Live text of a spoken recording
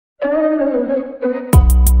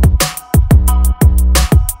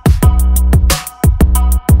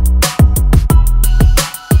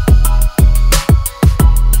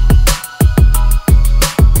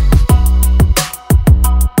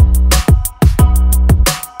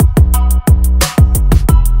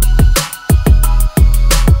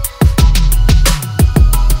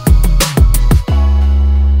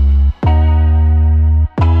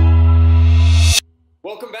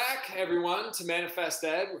Welcome back, everyone, to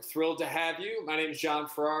ManifestED. We're thrilled to have you. My name is John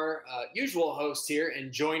Farrar, usual host here,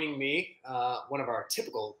 and joining me, one of our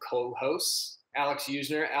typical co-hosts, Alex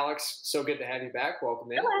Usner. Alex, so good to have you back.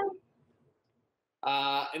 Welcome in.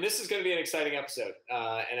 Hello. And this is going to be an exciting episode,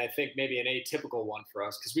 and I think maybe an atypical one for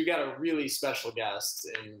us, because we've got a really special guest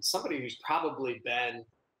and somebody who's probably been,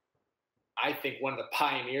 I think, one of the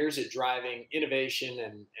pioneers at driving innovation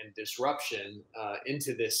and disruption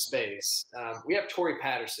into this space. We have Tory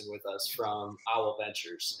Patterson with us from Owl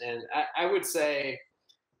Ventures. And I would say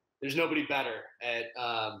there's nobody better at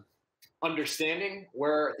understanding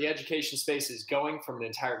where the education space is going from an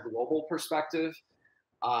entire global perspective,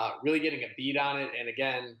 really getting a beat on it. And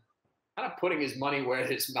again, kind of putting his money where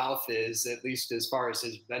his mouth is, at least as far as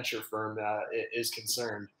his venture firm is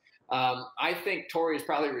concerned. I think Tory is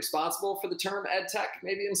probably responsible for the term EdTech,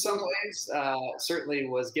 maybe in some ways. Certainly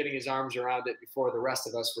was getting his arms around it before the rest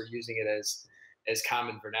of us were using it as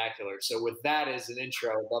common vernacular. So with that as an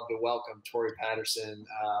intro, I'd love to welcome Tory Patterson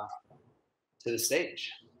to the stage.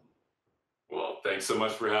 Well, thanks so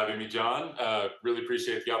much for having me, John. Really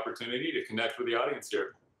appreciate the opportunity to connect with the audience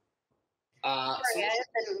here. Sorry,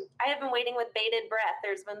 I have been waiting with bated breath.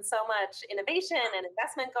 There's been so much innovation and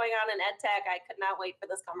investment going on in EdTech. I could not wait for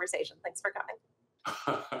this conversation. Thanks for coming.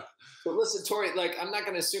 So listen, Tory, I'm not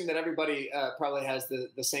going to assume that everybody probably has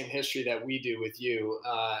the same history that we do with you.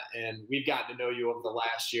 And we've gotten to know you over the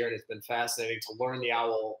last year, and it's been fascinating to learn the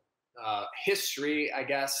Owl history, I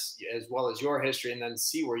guess, as well as your history, and then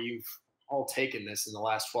see where you've all taken this in the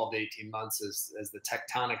last 12 to 18 months as the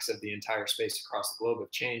tectonics of the entire space across the globe have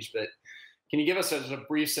changed. But can you give us a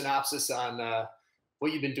brief synopsis on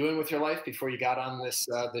what you've been doing with your life before you got on this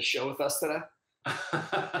show with us today?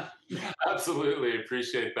 Absolutely,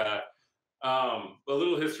 appreciate that. A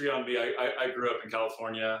little history on me. I grew up in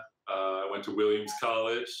California. I went to Williams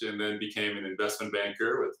College and then became an investment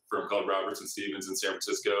banker with a firm called Robertson Stevens in San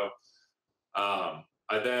Francisco.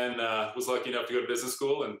 I then was lucky enough to go to business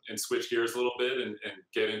school and switch gears a little bit and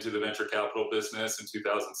get into the venture capital business in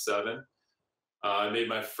 2007. I made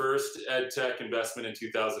my first EdTech investment in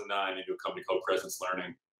 2009 into a company called Presence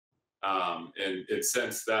Learning. And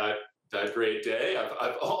since that great day,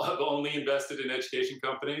 I've only invested in education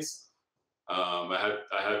companies. I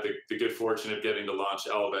had the good fortune of getting to launch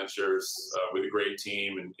Owl Ventures with a great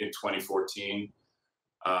team in 2014.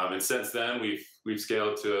 And since then, we've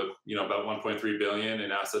scaled to about 1.3 billion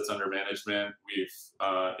in assets under management. We've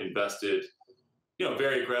invested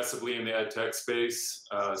very aggressively in the EdTech space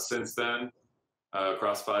since then.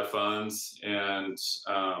 Across 5 funds, and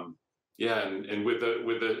with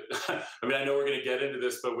the I mean, I know we're going to get into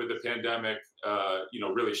this, but with the pandemic,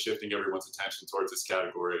 really shifting everyone's attention towards this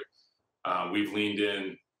category, we've leaned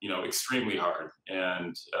in, extremely hard,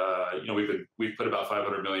 and we've put about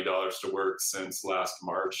 $500 million to work since last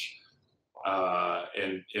March,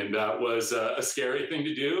 and that was a scary thing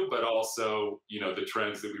to do, but also, the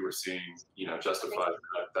trends that we were seeing, justified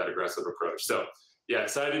that aggressive approach. So, yeah,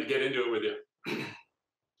 excited to get into it with you.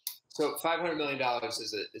 So $500 million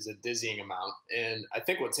is a dizzying amount. And I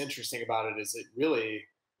think what's interesting about it is it really,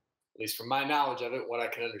 at least from my knowledge of it, what I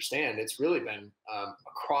can understand, it's really been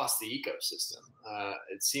across the ecosystem.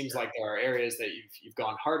 It seems like there are areas that you've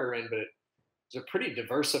gone harder in, but it's a pretty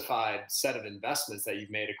diversified set of investments that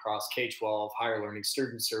you've made across K-12, higher learning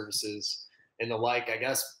student services, and the like. I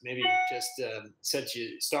guess maybe just since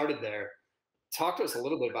you started there, talk to us a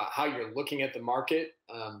little bit about how you're looking at the market,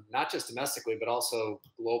 not just domestically, but also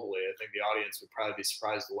globally. I think the audience would probably be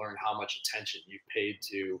surprised to learn how much attention you've paid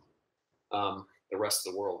to the rest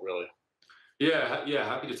of the world, really. Yeah,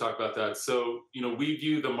 happy to talk about that. So, we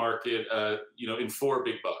view the market, in 4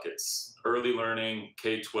 big buckets: early learning,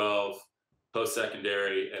 K-12,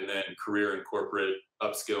 post-secondary, and then career and corporate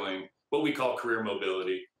upskilling, what we call career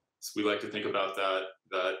mobility. So we like to think about that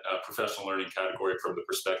professional learning category from the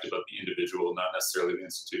perspective of the individual, not necessarily the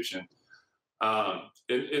institution.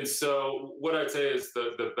 And so what I'd say is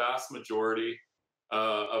the vast majority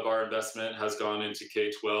of our investment has gone into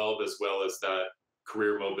K-12 as well as that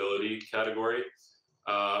career mobility category.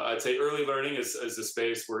 I'd say early learning is a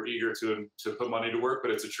space we're eager to put money to work,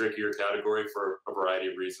 but it's a trickier category for a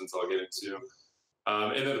variety of reasons I'll get into.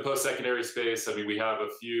 And then the post-secondary space, I mean, we have a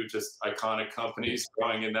few just iconic companies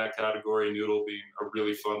growing in that category, Noodle being a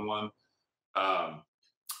really fun one.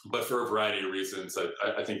 But for a variety of reasons,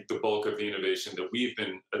 I think the bulk of the innovation that we've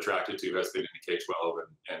been attracted to has been in the K-12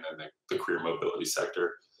 and then the career mobility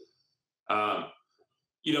sector.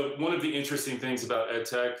 You know, one of the interesting things about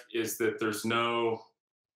EdTech is that there's no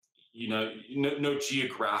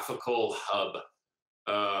geographical hub.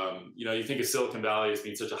 You know, you think of Silicon Valley as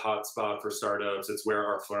being such a hot spot for startups. It's where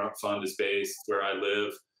our fund is based, where I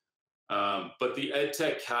live. But the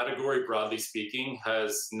EdTech category, broadly speaking,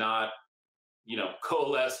 has not, you know,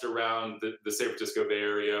 coalesced around the San Francisco Bay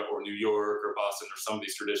Area or New York or Boston or some of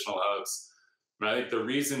these traditional hubs. And I think the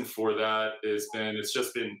reason for that it's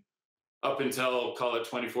just been up until, call it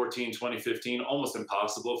 2014, 2015, almost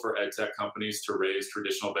impossible for EdTech companies to raise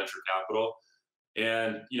traditional venture capital.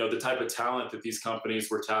 And, you know, the type of talent that these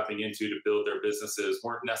companies were tapping into to build their businesses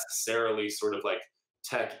weren't necessarily sort of like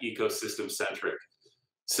tech ecosystem centric.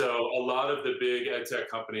 So a lot of the big EdTech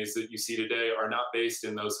companies that you see today are not based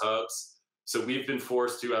in those hubs. So we've been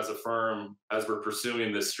forced to, as a firm, as we're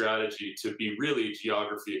pursuing this strategy, to be really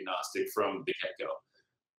geography agnostic from the get-go.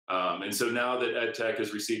 And so now that EdTech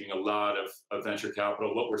is receiving a lot of venture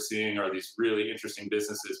capital, what we're seeing are these really interesting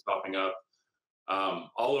businesses popping up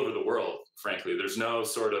all over the world, frankly. There's no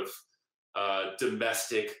sort of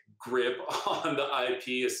domestic grip on the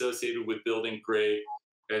IP associated with building great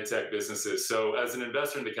EdTech businesses. So as an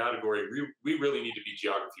investor in the category, we really need to be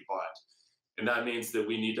geography blind. And that means that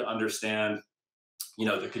we need to understand, you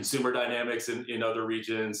know, the consumer dynamics in other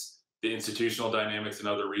regions, the institutional dynamics in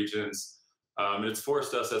other regions. And it's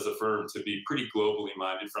forced us as a firm to be pretty globally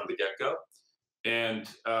minded from the get-go. And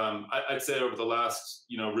I'd say over the last,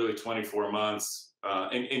 you know, really 24 months,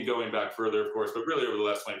 and going back further, of course, but really over the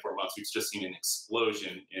last 24 months, we've just seen an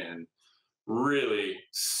explosion in really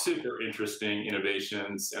super interesting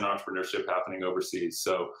innovations and entrepreneurship happening overseas.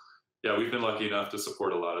 So yeah, we've been lucky enough to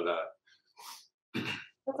support a lot of that.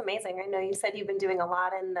 That's amazing. I know you said you've been doing a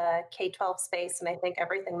lot in the K-12 space, and I think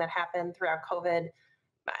everything that happened throughout COVID,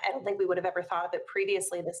 I don't think we would have ever thought of it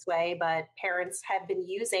previously this way, but parents have been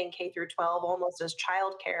using K through 12 almost as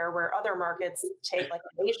childcare, where other markets, take like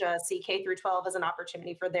Asia, see K through 12 as an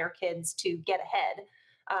opportunity for their kids to get ahead.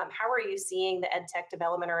 How are you seeing the EdTech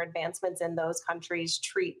development or advancements in those countries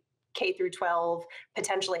treat K through 12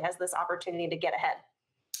 potentially as this opportunity to get ahead?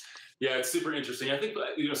 Yeah, it's super interesting. I think,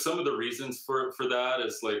 you know, some of the reasons for that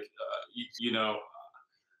is like, you know,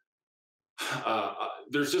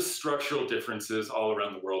 there's just structural differences all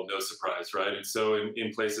around the world, no surprise, right? And so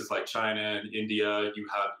in places like China and India, you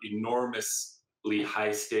have enormously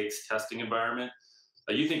high stakes testing environment.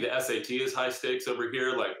 You think the SAT is high stakes over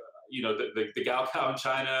here, like, you know, the Gaokao in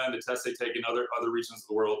China and the tests they take in other regions of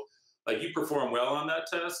the world, like you perform well on that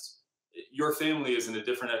test, your family is in a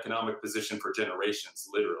different economic position for generations,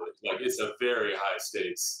 literally. Like it's a very high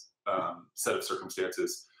stakes set of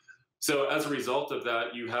circumstances. So as a result of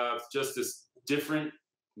that, you have just this different,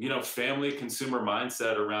 you know, family consumer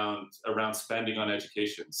mindset around spending on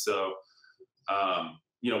education. So,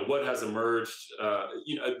 you know, what has emerged,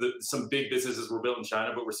 you know, some big businesses were built in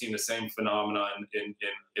China, but we're seeing the same phenomenon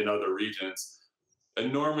in other regions.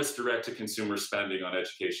 Enormous direct-to-consumer spending on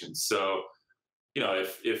education. So, you know,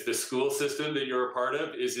 if the school system that you're a part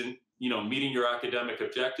of isn't, you know, meeting your academic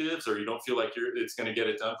objectives, or you don't feel like it's going to get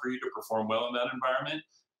it done for you to perform well in that environment,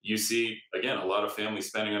 you see, again, a lot of family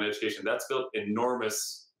spending on education. That's built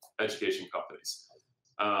enormous education companies.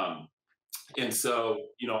 And so,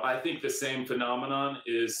 you know, I think the same phenomenon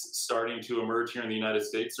is starting to emerge here in the United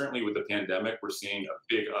States. Certainly with the pandemic, we're seeing a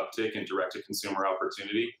big uptick in direct-to-consumer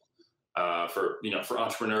opportunity for, you know, for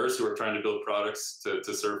entrepreneurs who are trying to build products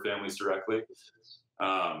to serve families directly.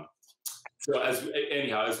 So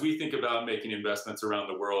as we think about making investments around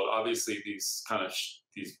the world, obviously these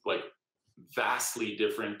like vastly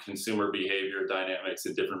different consumer behavior dynamics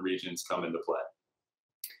in different regions come into play.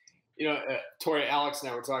 You know, Tory, Alex and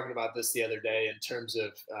I were talking about this the other day in terms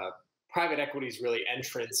of private equity's really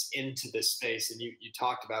entrance into this space. And you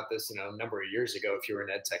talked about this, you know, a number of years ago. If you were an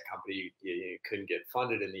ed tech company, you couldn't get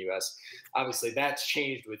funded in the US. Obviously, that's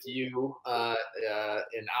changed with you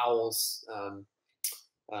and Owl's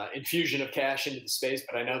infusion of cash into the space.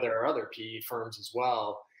 But I know there are other PE firms as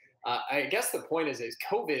well. I guess the point is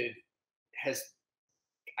COVID has,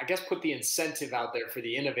 I guess, put the incentive out there for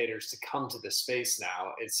the innovators to come to the space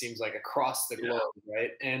now. It seems like across the globe, right?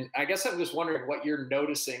 And I guess I'm just wondering what you're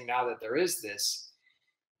noticing now that there is this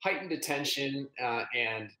heightened attention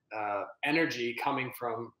and energy coming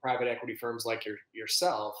from private equity firms like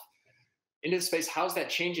yourself into the space. How's that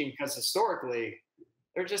changing? Because historically,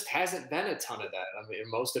 there just hasn't been a ton of that. I mean,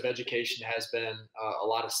 most of education has been a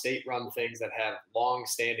lot of state-run things that have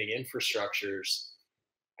long-standing infrastructures.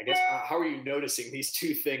 I guess how are you noticing these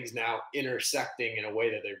two things now intersecting in a way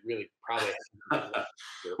that they really probably haven't been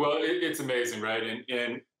before? Well, it's amazing, right?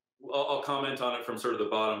 And I'll comment on it from sort of the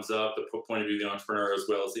bottoms up, the point of view of the entrepreneur, as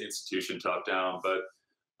well as the institution top down. But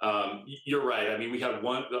you're right. I mean, we have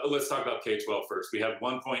let's talk about K-12 first. We have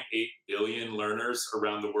 1.8 billion learners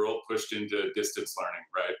around the world pushed into distance learning,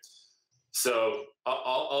 right? So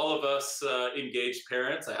all of us engaged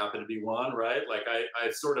parents, I happen to be one, right? Like I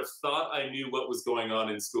sort of thought I knew what was going on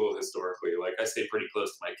in school historically. Like I stay pretty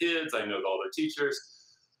close to my kids. I know all their teachers.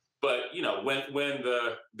 But you know, when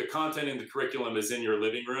the content in the curriculum is in your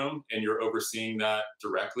living room and you're overseeing that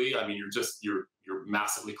directly, I mean, you're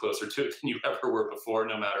massively closer to it than you ever were before,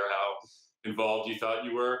 no matter how involved you thought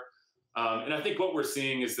you were. And I think what we're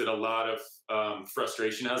seeing is that a lot of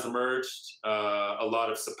frustration has emerged, a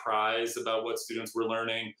lot of surprise about what students were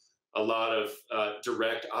learning, a lot of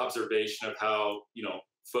direct observation of how, you know,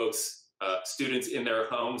 students in their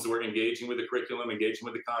homes were engaging with the curriculum, engaging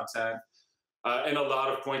with the content, and a lot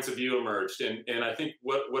of points of view emerged. And I think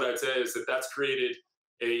what I'd say is that that's created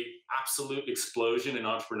a absolute explosion in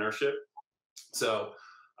entrepreneurship. So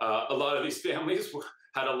a lot of these families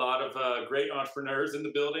had a lot of great entrepreneurs in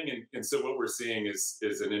the building. And so what we're seeing is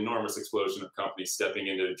an enormous explosion of companies stepping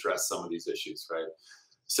in to address some of these issues, right?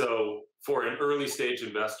 So for an early stage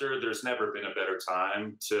investor, there's never been a better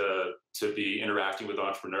time to be interacting with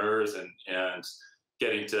entrepreneurs and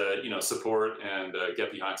getting to, you know, support and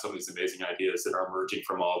get behind some of these amazing ideas that are emerging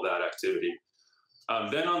from all of that activity.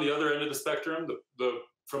 Then on the other end of the spectrum,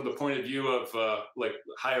 from the point of view of like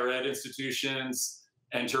higher ed institutions,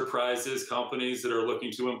 enterprises, companies that are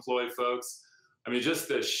looking to employ folks, I mean, just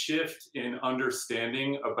the shift in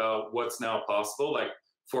understanding about what's now possible. Like,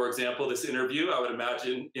 for example, this interview, I would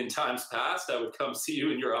imagine in times past, I would come see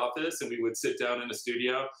you in your office and we would sit down in a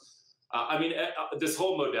studio. I mean, this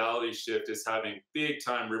whole modality shift is having big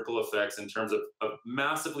time ripple effects in terms of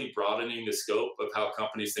massively broadening the scope of how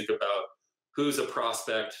companies think about who's a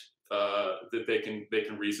prospect that they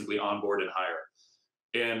can reasonably onboard and hire.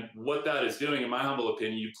 And what that is doing, in my humble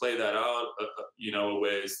opinion, you play that out, you know,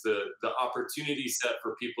 ways the opportunity set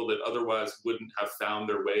for people that otherwise wouldn't have found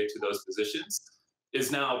their way to those positions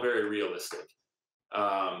is now very realistic.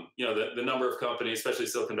 You know, the number of companies, especially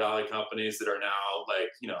Silicon Valley companies, that are now like,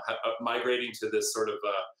 you know, migrating to this sort of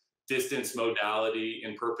distance modality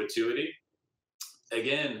in perpetuity.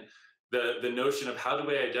 Again, the notion of how do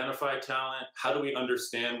we identify talent? How do we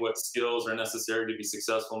understand what skills are necessary to be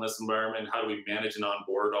successful in this environment? How do we manage and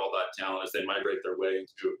onboard all that talent as they migrate their way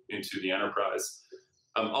into the enterprise?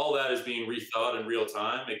 All that is being rethought in real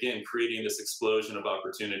time, again, creating this explosion of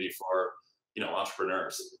opportunity for, you know,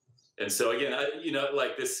 entrepreneurs. And so again, you know,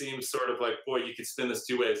 like this seems sort of like, boy, you could spin this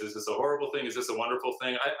two ways. Is this a horrible thing? Is this a wonderful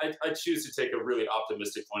thing? I choose to take a really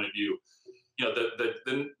optimistic point of view. You know,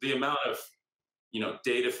 the amount of, you know,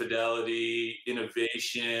 data fidelity,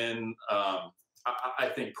 innovation, I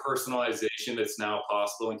think personalization that's now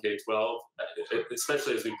possible in K-12,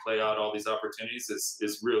 especially as we play out all these opportunities,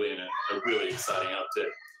 is really in a really exciting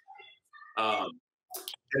uptick.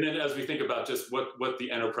 And then as we think about just what the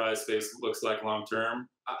enterprise space looks like long term,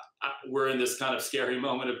 we're in this kind of scary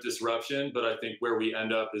moment of disruption, but I think where we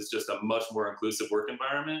end up is just a much more inclusive work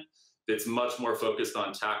environment that's much more focused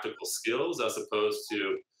on tactical skills as opposed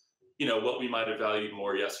to, you know, what we might have valued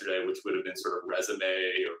more yesterday, which would have been sort of resume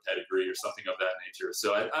or pedigree or something of that nature.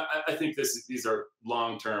 So I think these are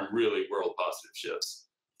long-term, really world positive shifts.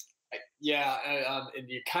 Yeah, and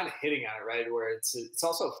you're kind of hitting on it, right? Where it's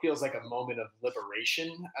also feels like a moment of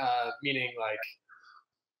liberation, meaning like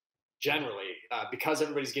generally, because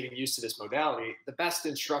everybody's getting used to this modality, the best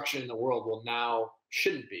instruction in the world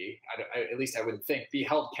shouldn't be, at least I wouldn't think, be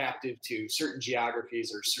held captive to certain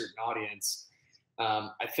geographies or certain audience.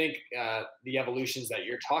 I think the evolutions that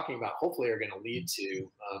you're talking about hopefully are going to lead to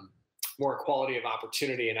more quality of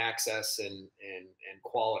opportunity and access and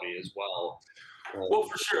quality as well. Well,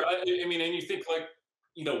 for sure. I mean, and you think like,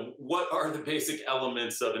 you know, what are the basic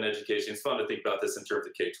elements of an education? It's fun to think about this in terms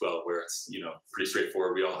of K-12, where it's, you know, pretty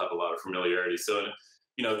straightforward. We all have a lot of familiarity. So,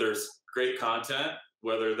 you know, there's great content,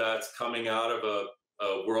 whether that's coming out of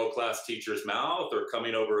a world-class teacher's mouth or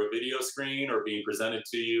coming over a video screen or being presented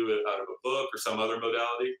to you out of a book or some other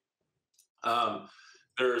modality.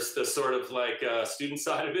 There's the sort of like student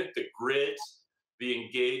side of it, the grit, the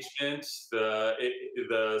engagement,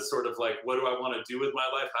 the sort of like, what do I want to do with my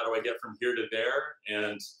life? How do I get from here to there?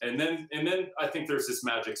 And then I think there's this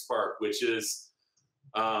magic spark, which is,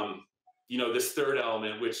 you know, this third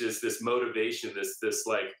element, which is this motivation, this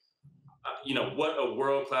like what a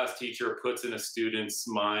world-class teacher puts in a student's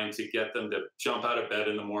mind to get them to jump out of bed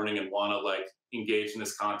in the morning and want to like engage in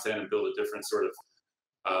this content and build a different sort of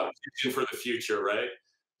vision for the future, right?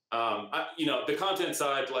 The content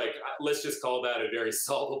side, like, let's just call that a very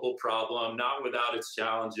solvable problem, not without its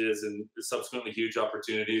challenges and subsequently huge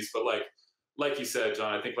opportunities. But like you said,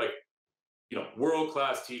 John, I think like,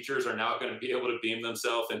 world-class teachers are now going to be able to beam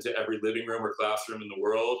themselves into every living room or classroom in the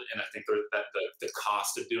world. And I think that the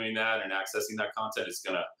cost of doing that and accessing that content is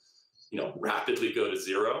going to, rapidly go to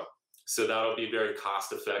zero. So that'll be very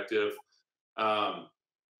cost effective.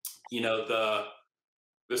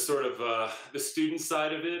 The sort of the student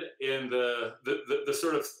side of it, and the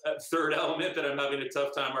sort of third element that I'm having a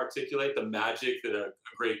tough time articulate, the magic that a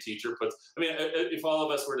great teacher puts. I mean, if all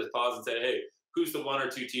of us were to pause and say, hey, who's the one or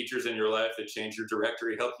two teachers in your life that changed your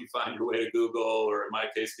directory, helped you find your way to Google, or in my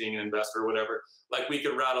case, being an investor or whatever, like we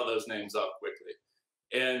could rattle those names off quickly.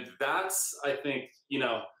 And that's, I think,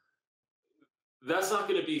 that's not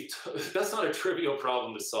a trivial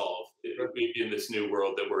problem to solve in this new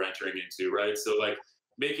world that we're entering into, right? So like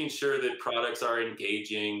making sure that products are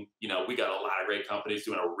engaging, we got a lot of great companies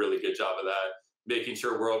doing a really good job of that, making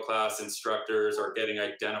sure world-class instructors are getting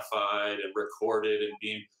identified and recorded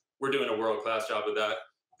and we're doing a world-class job of that.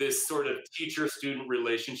 This sort of teacher-student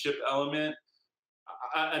relationship element,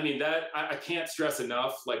 I can't stress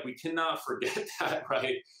enough, like we cannot forget that,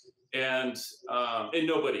 right? And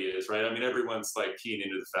nobody is, right? I mean, everyone's like keying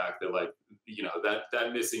into the fact that like,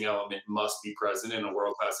 that missing element must be present in a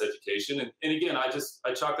world-class education. And again, I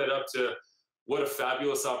chalk that up to what a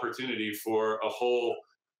fabulous opportunity for a whole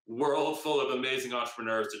world full of amazing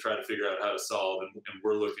entrepreneurs to try to figure out how to solve. And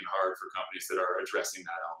we're looking hard for companies that are addressing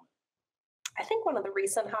that element. I think one of the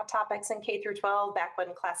recent hot topics in K through 12, back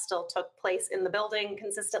when class still took place in the building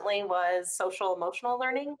consistently, was social emotional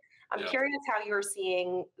learning. I'm curious how you're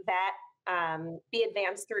seeing that be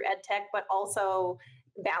advanced through EdTech, but also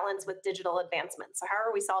balance with digital advancement. So how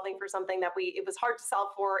are we solving for something that it was hard to solve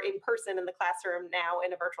for in person in the classroom, now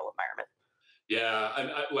in a virtual environment? Yeah,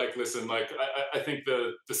 I think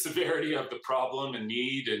the severity of the problem and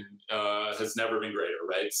need has never been greater,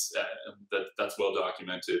 right? That's well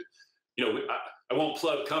documented. I won't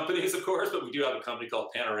plug companies, of course, but we do have a company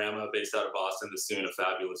called Panorama based out of Boston that's doing a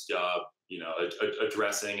fabulous job,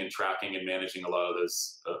 addressing and tracking and managing a lot of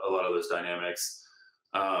those dynamics.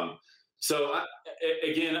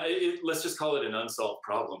 Let's just call it an unsolved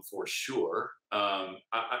problem for sure.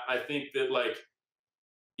 I think that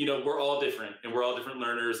we're all different and we're all different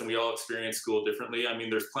learners and we all experience school differently. I mean,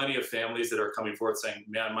 there's plenty of families that are coming forward saying,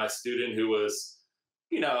 man, my student who was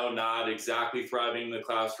not exactly thriving in the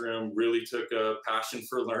classroom really took a passion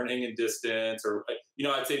for learning in distance, or,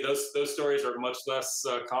 I'd say those stories are much less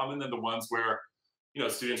common than the ones where,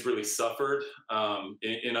 students really suffered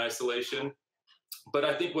in isolation. But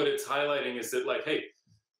I think what it's highlighting is that hey,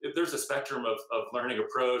 if there's a spectrum of learning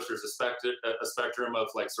approach, there's a spectrum of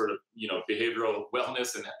sort of, behavioral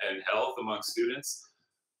wellness and health among students.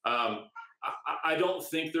 I don't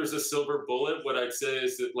think there's a silver bullet. What I'd say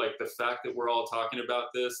is that the fact that we're all talking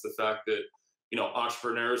about this, the fact that,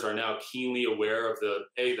 entrepreneurs are now keenly aware of the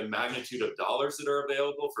magnitude of dollars that are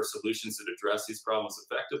available for solutions that address these problems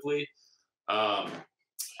effectively.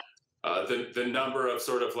 The number of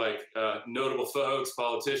sort of notable folks,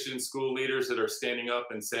 politicians, school leaders that are standing up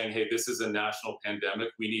and saying, hey, this is a national pandemic.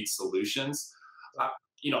 We need solutions. I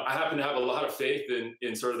happen to have a lot of faith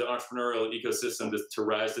in sort of the entrepreneurial ecosystem to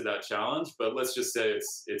rise to that challenge, but let's just say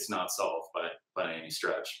it's not solved by any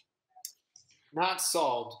stretch. Not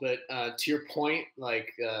solved, but to your point,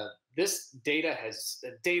 this data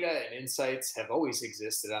and insights have always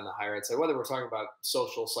existed on the higher ed side, whether we're talking about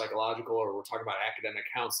social, psychological, or we're talking about academic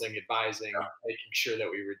counseling, advising, making sure that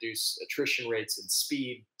we reduce attrition rates and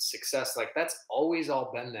speed, success, that's always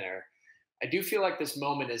all been there. I do feel like this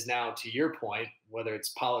moment is now, to your point, whether it's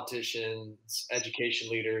politicians, education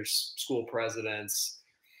leaders, school presidents,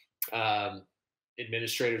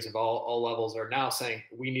 administrators of all levels are now saying,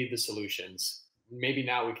 we need the solutions. Maybe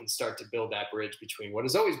now we can start to build that bridge between what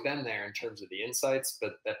has always been there in terms of the insights,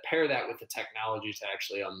 but pair that with the technology to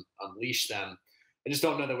actually unleash them. I just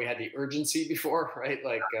don't know that we had the urgency before, right?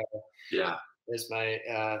 As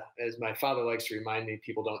my father likes to remind me,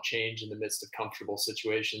 people don't change in the midst of comfortable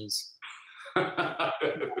situations.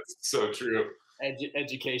 So true.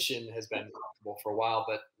 Education has been comfortable for a while,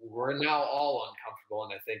 but we're now all uncomfortable,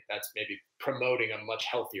 and I think that's maybe promoting a much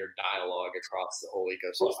healthier dialogue across the whole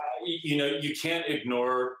ecosystem. Well, you can't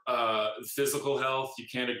ignore physical health. You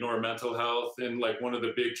can't ignore mental health, and one of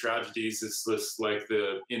the big tragedies is this,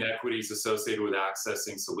 the inequities associated with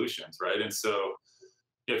accessing solutions, right? And so,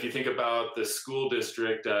 if you think about the school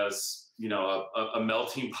district as a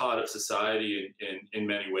melting pot of society in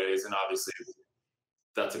many ways. And obviously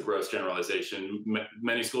that's a gross generalization.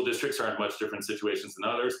 Many school districts are in much different situations than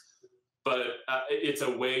others, but it's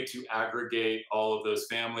a way to aggregate all of those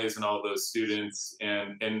families and all of those students.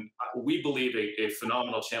 And we believe a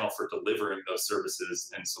phenomenal channel for delivering those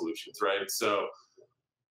services and solutions, right? So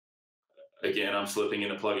again, I'm slipping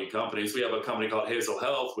into plugging companies. We have a company called Hazel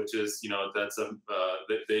Health, which is,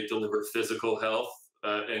 they deliver physical health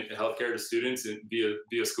and healthcare to students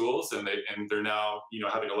via schools, and they're now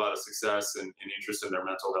having a lot of success and interest in their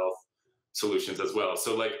mental health solutions as well.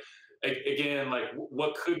 So again,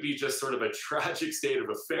 what could be just sort of a tragic state of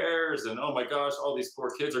affairs, and oh my gosh, all these poor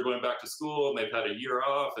kids are going back to school and they've had a year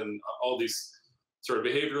off, and all these sort of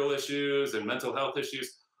behavioral issues and mental health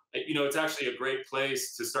issues. It's actually a great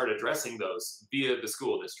place to start addressing those via the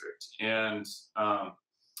school district. And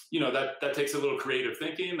that takes a little creative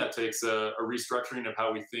thinking. That takes a restructuring of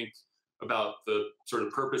how we think about the sort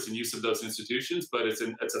of purpose and use of those institutions. But it's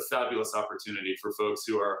a fabulous opportunity for folks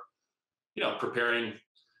who are, preparing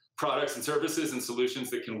products and services and solutions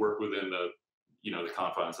that can work within the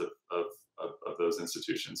confines of those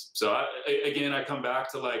institutions. So I come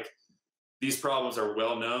back to these problems are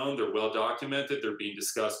well known, they're well documented, they're being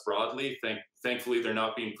discussed broadly. Thankfully, they're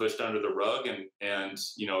not being pushed under the rug. And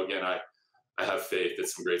again, I have faith that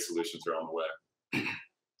some great solutions are on the way.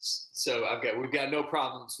 So we've got no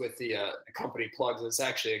problems with the company plugs. It's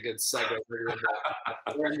actually a good segue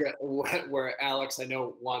where Alex, I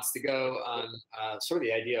know, wants to go on sort of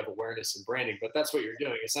the idea of awareness and branding, but that's what you're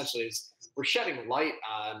doing essentially is we're shedding light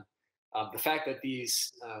on the fact that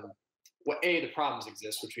these, the problems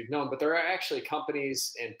exist, which we've known, but there are actually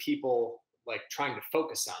companies and people trying to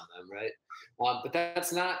focus on them, right? But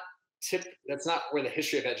that's not where the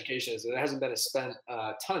history of education is. There hasn't been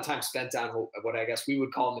a ton of time spent on what I guess we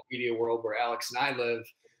would call in the media world, where Alex and I live,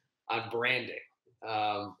 on branding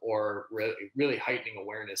or really heightening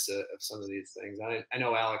awareness of some of these things. I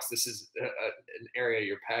know, Alex, this is an area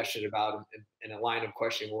you're passionate about and a line of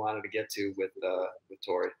questioning we wanted to get to with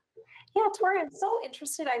Tory. Yeah, Tory, I'm so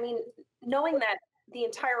interested. I mean, knowing that the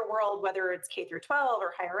entire world, whether it's K through 12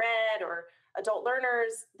 or higher ed or adult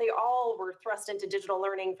learners, they all were thrust into digital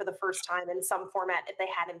learning for the first time in some format if they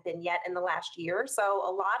hadn't been yet in the last year. So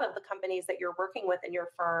a lot of the companies that you're working with in your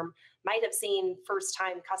firm might have seen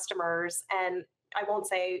first-time customers. And I won't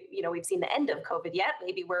say, we've seen the end of COVID yet.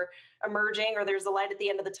 Maybe we're emerging or there's a light at the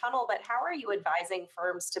end of the tunnel, but how are you advising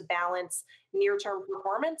firms to balance near-term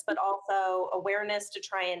performance, but also awareness to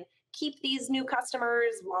try and keep these new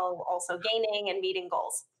customers while also gaining and meeting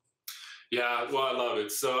goals? Yeah, well, I love it.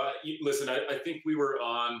 So listen, I think we were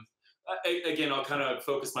on, again, I'll kind of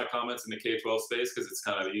focus my comments in the K-12 space because it's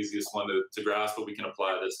kind of the easiest one to grasp, but we can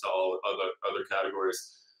apply this to all other categories.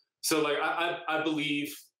 So I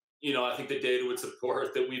believe, I think the data would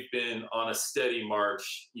support that we've been on a steady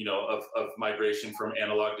march, of migration from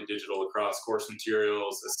analog to digital across course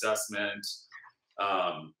materials, assessment,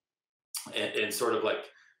 and sort of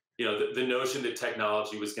the notion that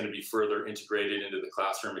technology was going to be further integrated into the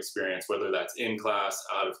classroom experience, whether that's in class,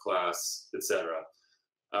 out of class, et cetera.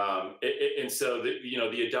 And so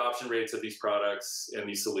the adoption rates of these products and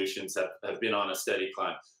these solutions have been on a steady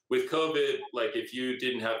climb. With COVID, if you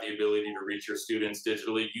didn't have the ability to reach your students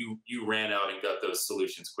digitally, you ran out and got those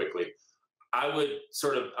solutions quickly. I would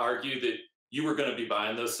sort of argue that you were going to be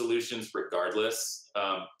buying those solutions regardless,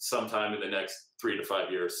 sometime in the next 3 to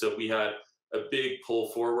 5 years. So we had a big pull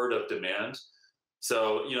forward of demand.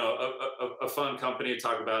 So, a fun company to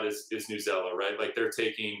talk about is Newsella, right? They're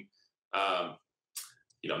taking,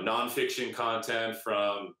 nonfiction content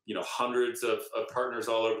from, hundreds of partners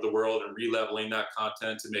all over the world and releveling that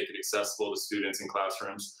content to make it accessible to students in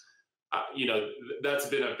classrooms. That's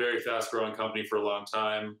been a very fast growing company for a long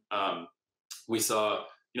time. We saw,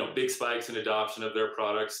 big spikes in adoption of their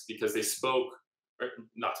products because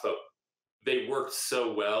they worked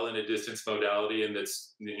so well in a distance modality, and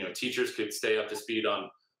that's, teachers could stay up to speed on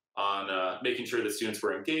making sure that students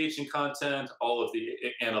were engaged in content. All of the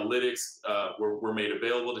analytics were made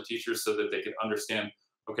available to teachers so that they could understand,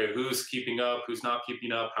 okay, who's keeping up, who's not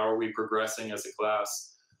keeping up, how are we progressing as a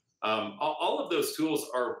class? All of those tools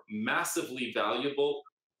are massively valuable,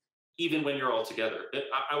 even when you're all together.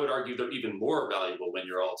 I would argue they're even more valuable when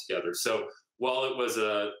you're all together. So while it was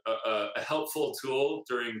a helpful tool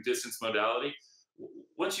during distance modality,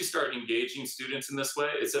 once you start engaging students in this way,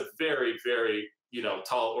 it's a very, very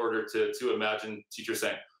tall order to imagine teachers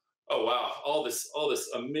saying, "Oh wow, all this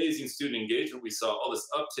amazing student engagement we saw, all this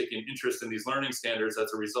uptick in interest in these learning standards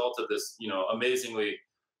as a result of this amazingly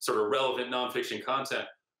sort of relevant nonfiction content.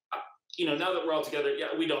 now that we're all together, yeah,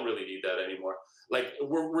 we don't really need that anymore. Like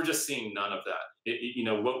we're just seeing none of that.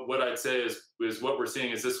 What I'd say is what we're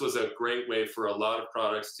seeing is this was a great way for a lot of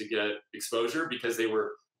products to get exposure because they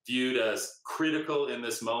were viewed as critical in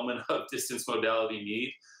this moment of distance modality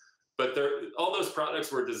need. But all those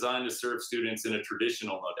products were designed to serve students in a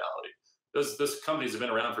traditional modality. Those companies have been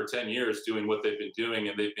around for 10 years doing what they've been doing,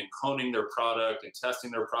 and they've been honing their product and testing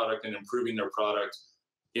their product and improving their product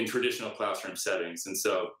in traditional classroom settings. And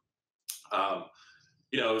so,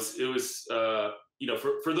 it was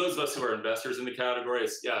for those of us who are investors in the category,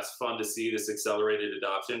 it's fun to see this accelerated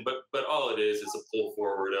adoption, but all it is a pull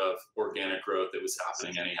forward of organic growth that was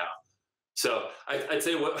happening anyhow. So I'd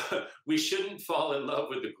say we shouldn't fall in love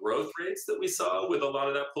with the growth rates that we saw with a lot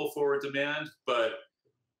of that pull forward demand, but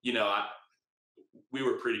we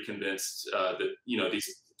were pretty convinced that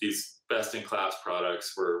these best in class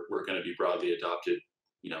products were going to be broadly adopted,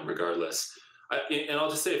 regardless. And I'll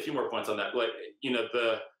just say a few more points on that. Like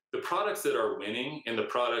the products that are winning and the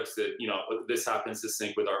products that this happens to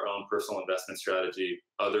sync with our own personal investment strategy.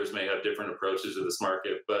 Others may have different approaches to this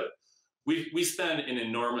market, but we spend an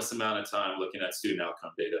enormous amount of time looking at student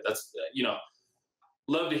outcome data. That's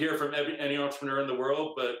love to hear from any entrepreneur in the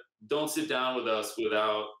world, but don't sit down with us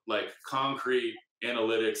without like concrete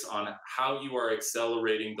analytics on how you are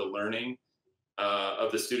accelerating the learning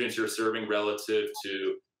of the students you're serving relative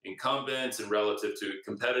to incumbents and relative to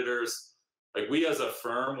competitors. Like we as a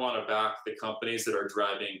firm want to back the companies that are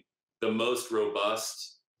driving the most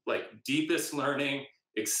robust, like deepest learning,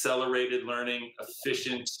 accelerated learning,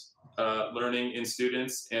 efficient learning in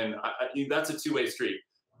students. And that's a two-way street.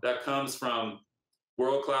 That comes from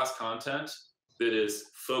world-class content that is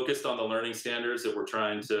focused on the learning standards that we're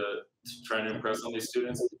trying to impress on these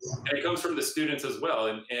students. And it comes from the students as well.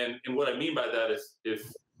 And what I mean by that is if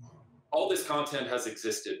all this content has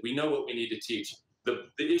existed, we know what we need to teach. The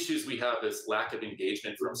issues we have is lack of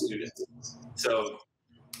engagement from students. So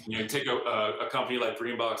take a company like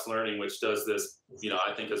Greenbox Learning, which does this,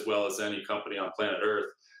 I think as well as any company on planet Earth.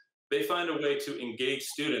 They find a way to engage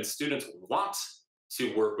students. Students want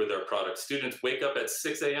to work with their product. Students wake up at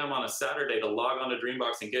 6 a.m. on a Saturday to log on to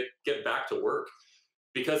Dreambox and get back to work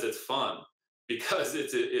because it's fun, because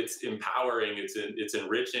it's empowering, it's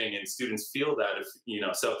enriching, and students feel that.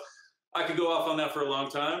 So I could go off on that for a long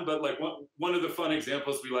time, but like one of the fun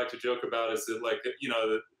examples we like to joke about is that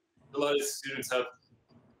a lot of students have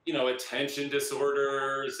attention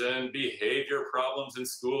disorders and behavior problems in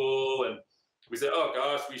school, and we say, oh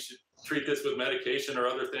gosh, we should treat this with medication or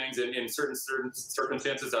other things. And in certain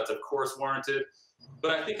circumstances, that's of course warranted.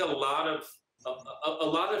 But I think a lot of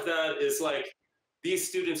that is like these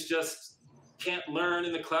students just can't learn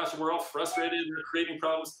in the classroom. We're all frustrated. We're creating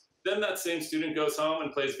problems. Then that same student goes home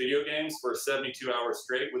and plays video games for 72 hours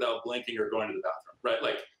straight without blinking or going to the bathroom, right?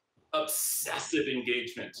 Like obsessive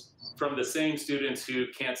engagement from the same students who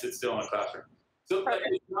can't sit still in a classroom. So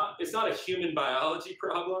it's not a human biology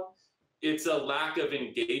problem. It's a lack of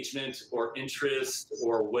engagement or interest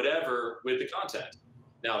or whatever with the content.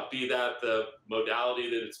 Now, be that the modality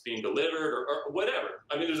that it's being delivered or whatever.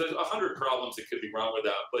 I mean, there's 100 problems that could be wrong with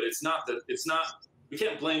that, but we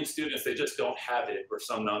can't blame students. They just don't have it or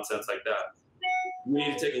some nonsense like that. We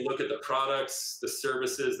need to take a look at the products, the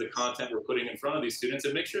services, the content we're putting in front of these students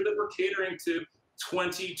and make sure that we're catering to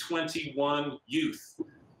 2021 youth,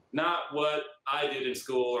 not what I did in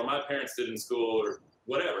school or my parents did in school or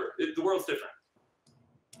whatever. The world's different.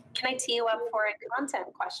 Can I tee you up for a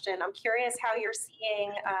content question? I'm curious how you're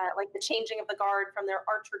seeing like the changing of the guard from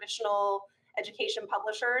our traditional education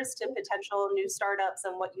publishers to potential new startups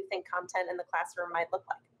and what you think content in the classroom might look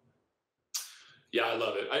like. Yeah, I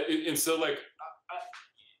love it. And so like,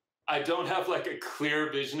 I don't have like a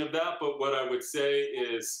clear vision of that, but what I would say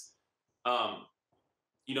is,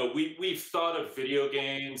 we've thought of video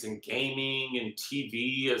games and gaming and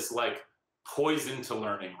TV as like poison to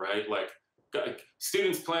learning, right? Like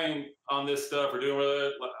students playing on this stuff or doing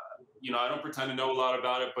it, I don't pretend to know a lot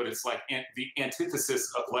about it, but it's like the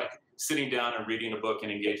antithesis of like sitting down and reading a book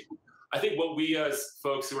and engaging. I think what we as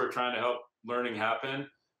folks who are trying to help learning happen,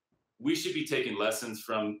 we should be taking lessons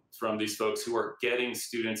from these folks who are getting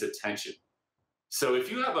students' attention. So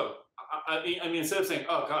if you have instead of saying,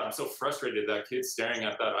 oh God, I'm so frustrated that kid's staring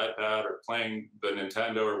at that iPad or playing the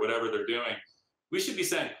Nintendo or whatever they're doing, we should be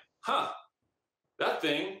saying, that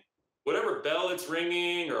thing, whatever bell it's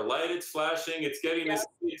ringing or light it's flashing, it's getting this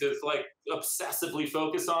to like obsessively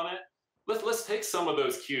focus on it. Let's take some of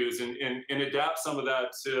those cues and adapt some of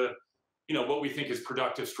that to, what we think is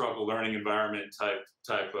productive struggle learning environment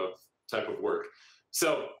type of work.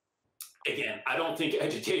 So again, I don't think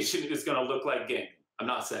education is going to look like gaming. I'm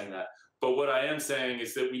not saying that, But what I am saying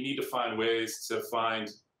is that we need to find ways to find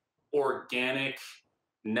organic,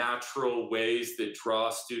 natural ways that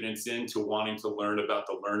draw students into wanting to learn about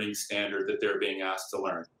the learning standard that they're being asked to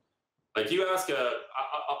learn. Like you ask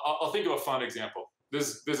I'll think of a fun example.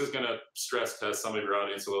 This is going to stress test some of your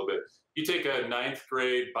audience a little bit. You take a 9th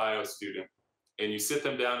grade bio student and you sit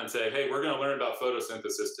them down and say, hey, we're going to learn about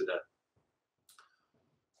photosynthesis today.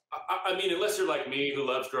 I mean, unless you're like me who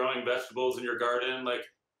loves growing vegetables in your garden, like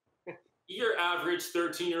your average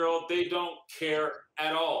 13-year-old, they don't care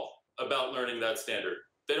at all about learning that standard.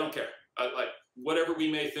 They don't care. Like whatever we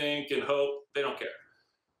may think and hope, they don't care.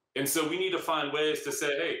 And so we need to find ways to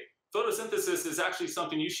say, hey, photosynthesis is actually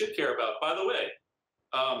something you should care about. By the way,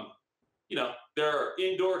 you know, there are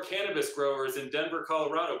indoor cannabis growers in Denver,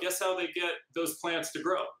 Colorado. Guess how they get those plants to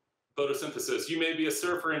grow? Photosynthesis. You may be a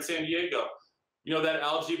surfer in San Diego. You know that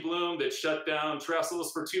algae bloom that shut down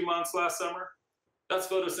trestles for 2 months last summer? That's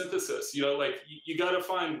photosynthesis. You know, like you got to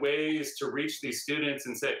find ways to reach these students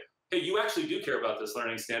and say, hey, you actually do care about this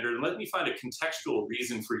learning standard, and let me find a contextual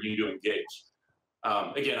reason for you to engage.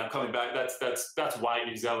 Again, I'm coming back. That's why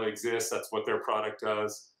Uzella exists. That's what their product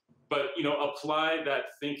does. But you know, apply that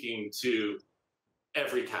thinking to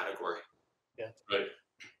every category. Yeah. Right.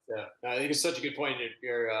 Yeah. I think it's such a good point.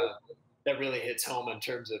 That really hits home in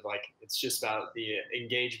terms of like it's just about the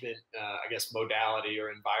engagement, I guess, modality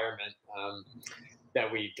or environment that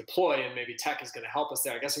we deploy, and maybe tech is going to help us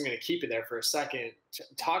there. I guess I'm going to keep it there for a second.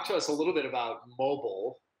 Talk to us a little bit about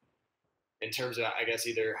mobile in terms of, I guess,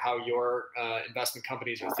 either how your investment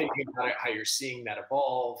companies are thinking about it, how you're seeing that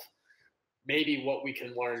evolve, maybe what we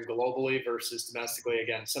can learn globally versus domestically.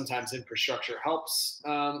 Again, sometimes infrastructure helps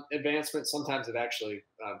advancement. Sometimes it actually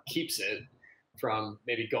keeps it from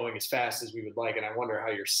maybe going as fast as we would like. And I wonder how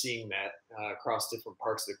you're seeing that across different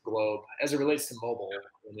parts of the globe as it relates to mobile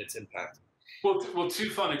and its impact. Well, 2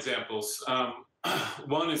 fun examples.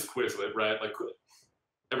 One is Quizlet, right? Like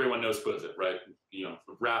everyone knows Quizlet, right? You know,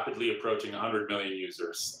 rapidly approaching 100 million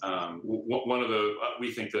users. One of the,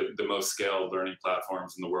 we think the most scaled learning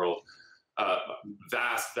platforms in the world.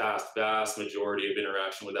 Vast majority of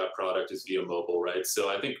interaction with that product is via mobile, right? So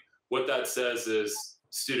I think what that says is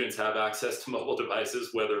students have access to mobile devices,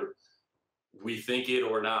 whether we think it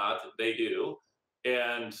or not, they do.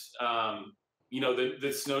 And, you know,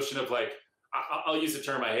 this notion of like, I'll use a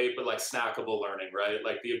term I hate, but like snackable learning, right?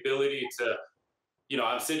 Like the ability to, you know,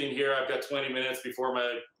 I'm sitting here, I've got 20 minutes before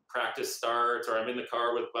my practice starts, or I'm in the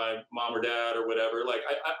car with my mom or dad or whatever. Like,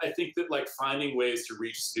 I think that like finding ways to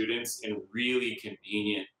reach students in really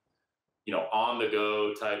convenient, you know, on the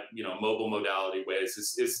go type, you know, mobile modality ways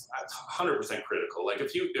is 100% critical. Like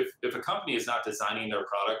if a company is not designing their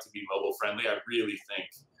product to be mobile friendly, I really think,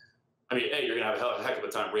 I mean, A, you're gonna have a heck of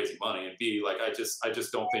a time raising money, and B, like I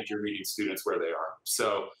just don't think you're meeting students where they are.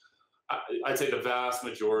 So I'd say the vast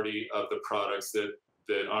majority of the products that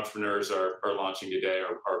entrepreneurs are launching today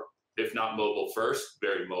are, if not mobile first,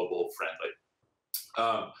 very mobile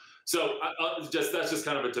friendly. So that's just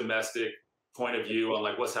kind of a domestic point of view on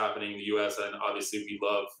like what's happening in the US, and obviously we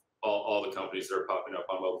love all the companies that are popping up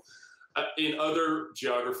on mobile. In other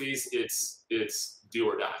geographies, it's do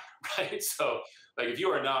or die, right? So like if you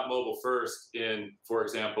are not mobile first in, for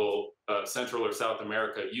example, Central or South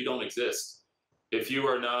America, you don't exist. If you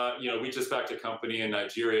are not, you know, we just backed a company in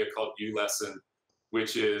Nigeria called ULesson,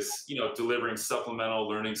 which is, you know, delivering supplemental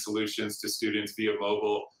learning solutions to students via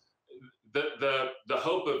mobile. The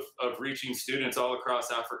hope of reaching students all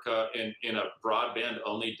across Africa in a broadband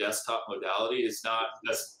only desktop modality is not,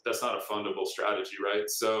 that's not a fundable strategy, right?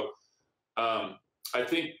 So I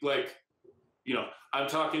think like, you know, I'm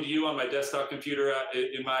talking to you on my desktop computer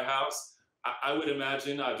in my house. I would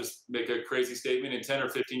imagine, I'll just make a crazy statement, in 10 or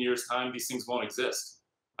 15 years time, these things won't exist.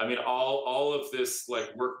 I mean, all of this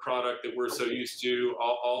like work product that we're so used to,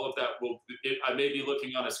 all of that I may be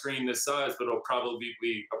looking on a screen this size, but it'll probably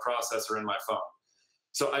be a processor in my phone.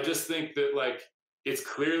 So I just think that like, it's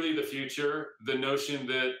clearly the future, the notion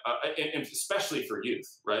that, and especially for youth,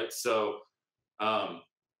 right? So,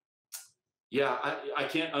 yeah, I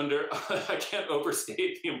can't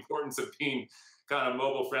overstate the importance of being kind of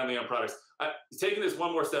mobile friendly on products. Taking this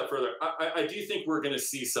one more step further, I do think we're going to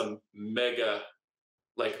see some mega,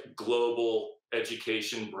 like global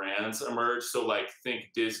education brands emerge. So like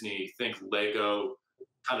think Disney, think Lego,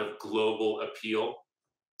 kind of global appeal.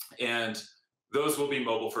 And those will be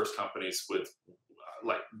mobile first companies with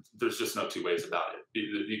like, there's just no 2 ways about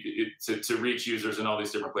it. To reach users in all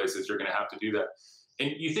these different places, you're going to have to do that.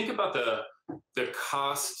 And you think about the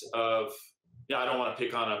cost of, I don't want to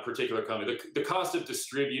pick on a particular company, the cost of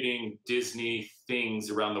distributing Disney things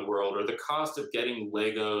around the world, or the cost of getting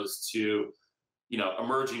Legos to,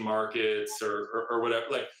 emerging markets or whatever.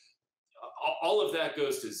 Like all of that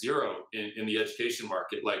goes to zero in the education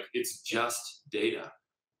market. Like it's just data.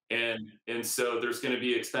 And so there's going to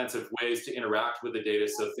be expensive ways to interact with the data.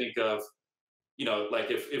 So think of, like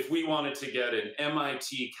if we wanted to get an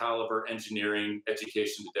MIT caliber engineering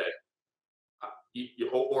education today,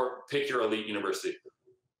 or pick your elite university,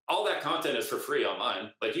 all that content is for free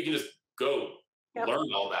online. Like you can just go learn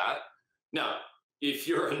all that. Now, if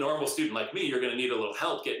you're a normal student like me, you're going to need a little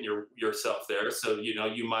help getting yourself there. So,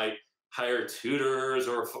 you might hire tutors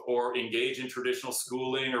or engage in traditional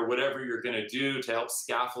schooling or whatever you're going to do to help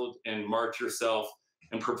scaffold and march yourself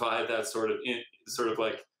and provide that sort of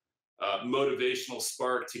motivational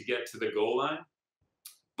spark to get to the goal line.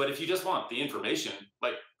 But if you just want the information,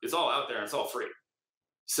 like it's all out there and it's all free.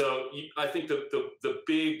 So I think the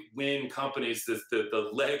big win companies, the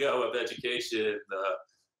Lego of education,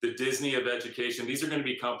 the Disney of education, these are going to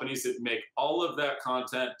be companies that make all of that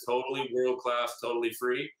content totally world-class, totally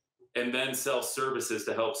free, and then sell services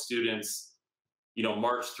to help students,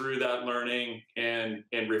 march through that learning and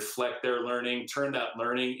reflect their learning, turn that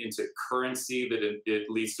learning into currency that it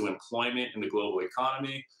leads to employment in the global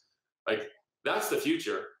economy. Like that's the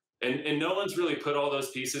future. And no one's really put all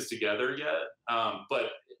those pieces together yet.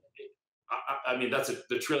 But I mean, that's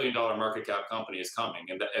the $1 trillion market cap company is coming,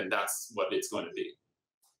 and that's what it's going to be.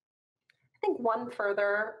 I think one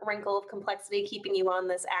further wrinkle of complexity keeping you on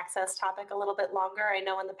this access topic a little bit longer. I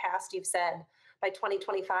know in the past you've said by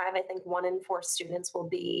 2025, I think 1 in 4 students will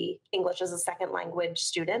be English as a second language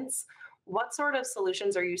students. What sort of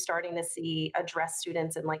solutions are you starting to see address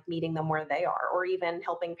students and like meeting them where they are, or even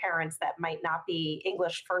helping parents that might not be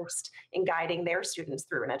English first in guiding their students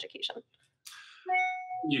through an education?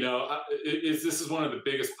 This is one of the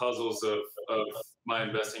biggest puzzles of my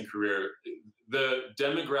investing career. The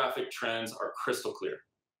demographic trends are crystal clear.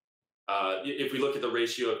 If we look at the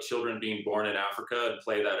ratio of children being born in Africa and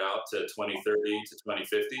play that out to 2030 to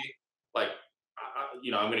 2050, like,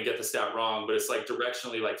 I'm going to get the stat wrong, but it's like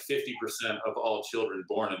directionally like 50% of all children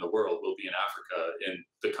born in the world will be in Africa in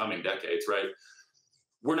the coming decades, right?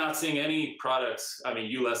 We're not seeing any products. I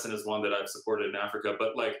mean, ULesson is one that I've supported in Africa,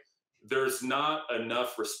 but like, there's not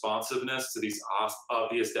enough responsiveness to these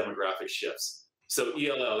obvious demographic shifts. So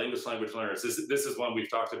ELL, English language learners, this is one we've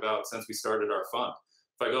talked about since we started our fund.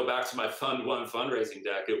 If I go back to my Fund 1 fundraising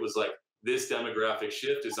deck, it was like, this demographic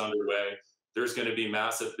shift is underway. There's going to be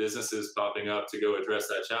massive businesses popping up to go address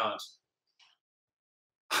that challenge.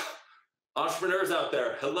 Entrepreneurs out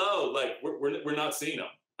there, hello, like we're not seeing them.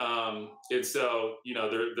 And so,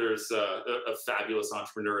 there's a fabulous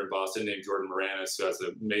entrepreneur in Boston named Jordan Moranis, who has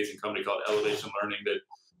an amazing company called Elevation Learning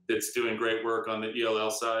that's doing great work on the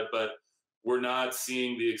ELL side, but we're not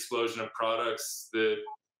seeing the explosion of products that,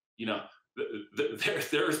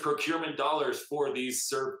 there's procurement dollars for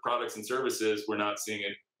these products and services. We're not seeing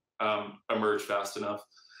it emerge fast enough.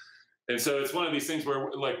 And so it's one of these things where,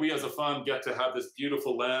 like, we as a fund get to have this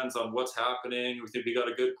beautiful lens on what's happening. We think we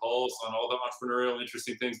got a good pulse on all the entrepreneurial,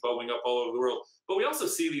 interesting things bubbling up all over the world. But we also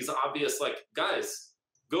see these obvious, like, guys,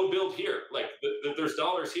 go build here. Like, there's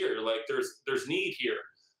dollars here. Like, there's need here.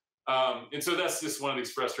 And so that's just one of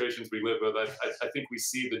these frustrations we live with. I think we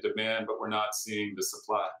see the demand, but we're not seeing the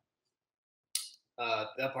supply.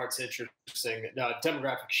 That part's interesting.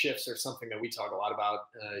 Demographic shifts are something that we talk a lot about,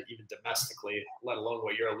 even domestically, let alone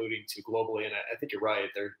what you're alluding to globally. And I think you're right.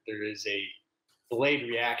 There is a delayed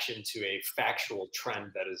reaction to a factual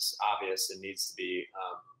trend that is obvious and needs to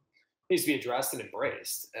be addressed and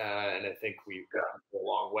embraced. And I think we've gotten a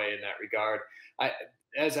long way in that regard.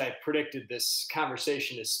 As I predicted, this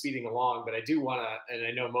conversation is speeding along, but I do want to, and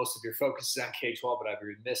I know most of your focus is on K-12, but I'd be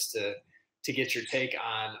remiss to get your take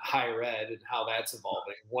on higher ed and how that's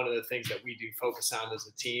evolving. One of the things that we do focus on as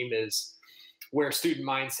a team is where student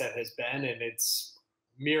mindset has been, and it's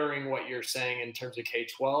mirroring what you're saying in terms of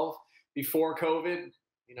K-12. Before COVID,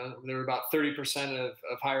 there were about 30% of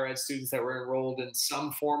higher ed students that were enrolled in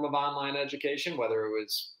some form of online education, whether it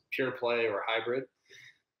was pure play or hybrid.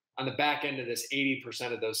 On the back end of this,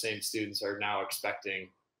 80% of those same students are now expecting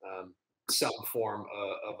some form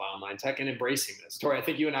of online tech and embracing this. Tory, I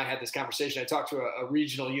think you and I had this conversation. I talked to a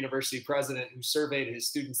regional university president who surveyed his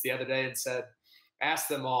students the other day and asked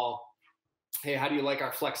them all, hey, how do you like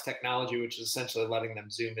our flex technology, which is essentially letting them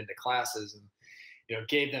Zoom into classes, and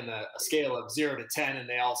gave them a scale of 0 to 10, and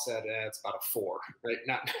they all said it's about a 4, right?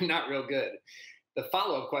 Not real good. The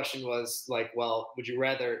follow-up question was like, well, would you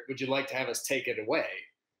like to have us take it away?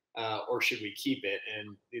 Or should we keep it?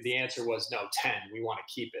 And the answer was no, 10. We want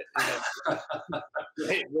to keep it.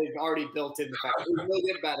 They've already built in the fact that we will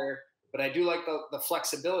get better, but I do like the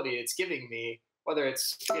flexibility it's giving me whether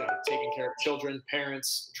it's, taking care of children,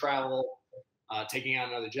 parents, travel, taking on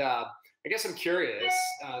another job. I guess I'm curious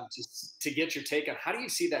just to get your take on how do you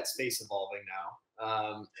see that space evolving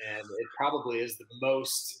now? And it probably is the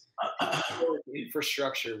most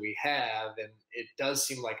infrastructure we have, and it does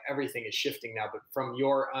seem like everything is shifting now. But from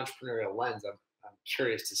your entrepreneurial lens, I'm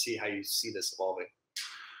curious to see how you see this evolving.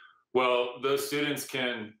 Well, those students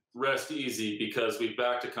can rest easy because we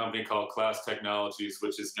backed a company called Class Technologies,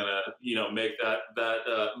 which is going to, make that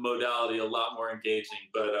modality a lot more engaging.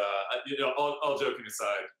 But all joking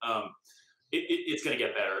aside, it's going to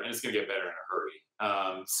get better, and it's going to get better in a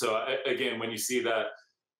hurry. So again, when you see that,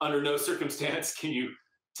 under no circumstance can you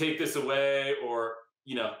take this away or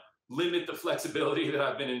limit the flexibility that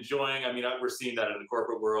I've been enjoying. I mean, we're seeing that in the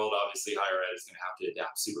corporate world. Obviously, higher ed is going to have to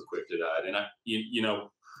adapt super quick to that, and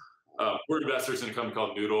we're investors in a company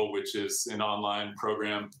called Noodle, which is an online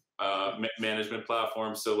program management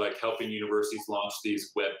platform. So like helping universities launch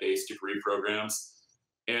these web-based degree programs.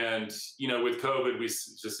 And, with COVID, we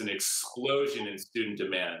just an explosion in student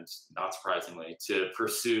demand, not surprisingly, to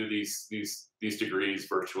pursue these degrees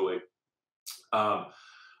virtually.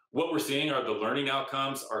 What we're seeing are the learning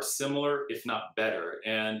outcomes are similar, if not better.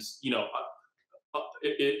 And,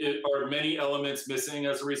 are many elements missing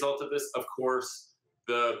as a result of this? Of course,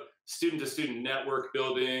 the student-to-student network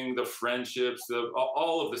building, the friendships,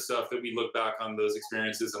 all of the stuff that we look back on those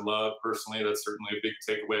experiences and love. Personally, that's certainly a big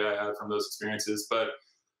takeaway I had from those experiences. But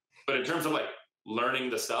in terms of like learning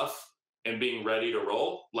the stuff and being ready to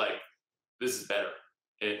roll, like this is better.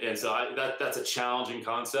 And so that's a challenging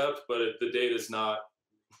concept, but the data is not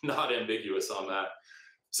ambiguous on that.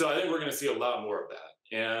 So I think we're going to see a lot more of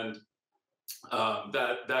that. And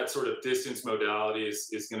that sort of distance modality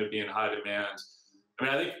is going to be in high demand. I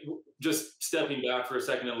mean, I think just stepping back for a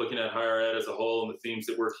second and looking at higher ed as a whole and the themes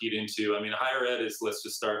that we're keyed into, I mean, higher ed is, let's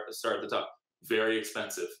just start at the top, very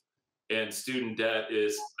expensive. And student debt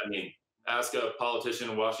is, I mean, ask a politician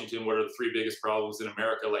in Washington, what are the 3 biggest problems in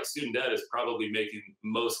America? Like student debt is probably making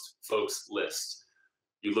most folks' list.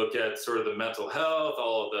 You look at sort of the mental health,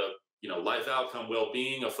 all of the, life outcome,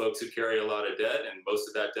 well-being of folks who carry a lot of debt, and most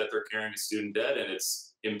of that debt they're carrying is student debt, and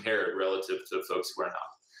it's impaired relative to folks who are not.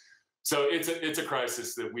 So it's a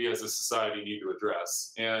crisis that we as a society need to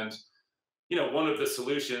address. And, one of the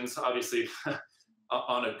solutions, obviously,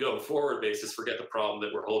 on a go-forward basis, forget the problem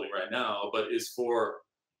that we're holding right now, but is for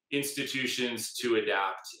institutions to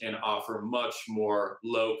adapt and offer much more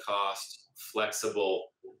low-cost, flexible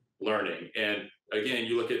learning. And again,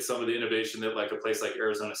 you look at some of the innovation that like a place like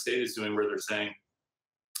Arizona State is doing, where they're saying,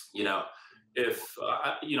 if,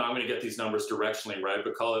 I'm going to get these numbers directionally, right?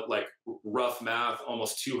 But call it like rough math,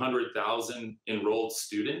 almost 200,000 enrolled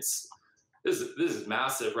students. This is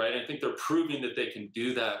massive, right? I think they're proving that they can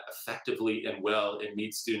do that effectively and well and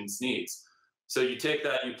meet students' needs. So you take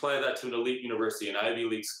that, you apply that to an elite university, an Ivy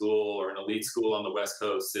League school or an elite school on the West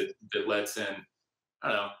Coast that lets in,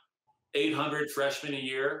 800 freshmen a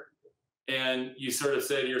year. And you sort of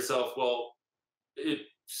say to yourself, well,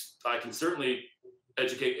 I can certainly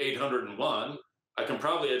educate 801. I can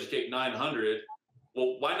probably educate 900.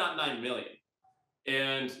 Well, why not 9 million?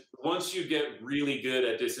 And once you get really good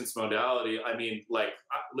at distance modality, I mean, like,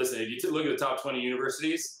 listen, if you look at the top 20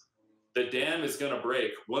 universities, the dam is going to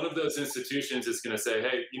break. One of those institutions is going to say,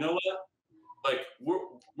 hey, you know what? Like,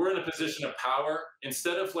 we're in a position of power.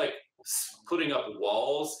 Instead of like putting up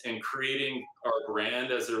walls and creating our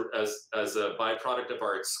brand as a byproduct of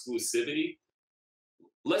our exclusivity,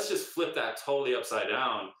 let's just flip that totally upside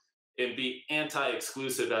down and be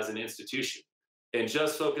anti-exclusive as an institution and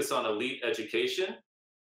just focus on elite education,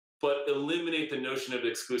 but eliminate the notion of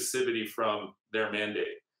exclusivity from their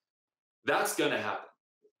mandate. That's going to happen.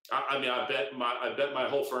 I mean, I bet my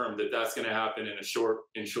whole firm that that's going to happen in short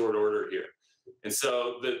order here. And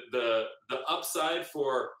so the upside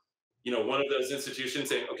for one of those institutions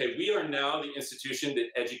saying, okay, we are now the institution that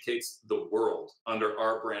educates the world under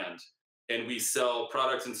our brand, and we sell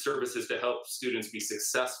products and services to help students be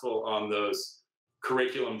successful on those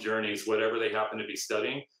curriculum journeys, whatever they happen to be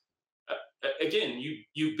studying. Again,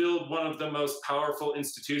 you build one of the most powerful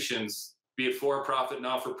institutions, be it for-profit,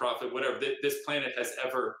 not-for-profit, whatever, this planet has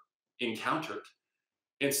ever encountered.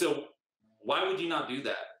 And so why would you not do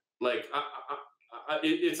that? Like,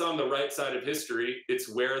 it's on the right side of history. It's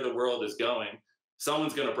where the world is going.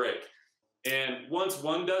 Someone's going to break. And once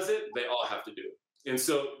one does it, they all have to do it. And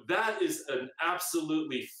so that is an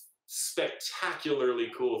absolutely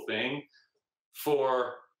spectacularly cool thing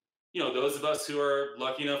for, those of us who are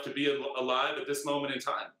lucky enough to be alive at this moment in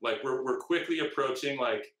time. Like we're quickly approaching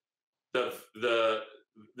like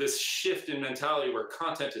this shift in mentality where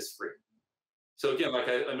content is free. So again, like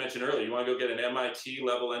I mentioned earlier, you want to go get an MIT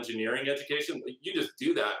level engineering education, you just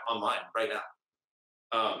do that online right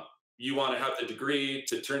now. You want to have the degree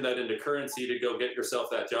to turn that into currency to go get yourself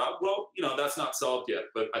that job. Well, that's not solved yet,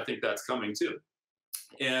 but I think that's coming too.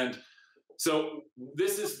 And so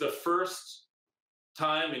this is the first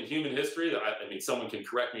time in human history that I mean, someone can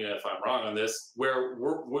correct me if I'm wrong on this, where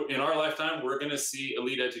we're in our lifetime, we're going to see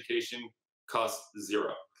elite education cost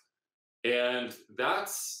zero. And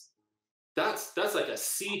that's like a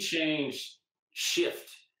sea change shift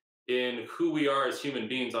in who we are as human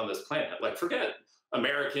beings on this planet. Like, forget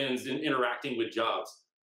Americans interacting with jobs.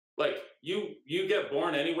 Like, you get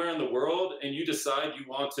born anywhere in the world and you decide you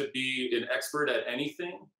want to be an expert at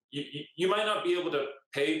anything. You might not be able to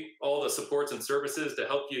pay all the supports and services to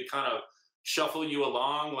help you kind of shuffle you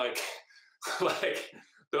along, like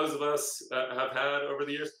those of us have had over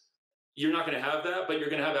the years. You're not going to have that, but you're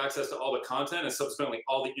going to have access to all the content and subsequently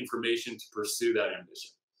all the information to pursue that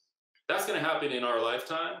ambition. That's going to happen in our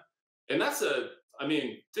lifetime. And I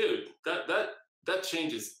mean, dude, that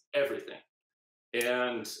changes everything.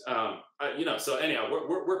 And, so anyhow,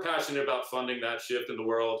 we're passionate about funding that shift in the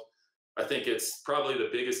world. I think it's probably the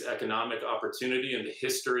biggest economic opportunity in the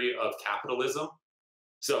history of capitalism.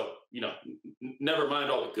 So, never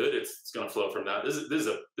mind all the good it's going to flow from that. This is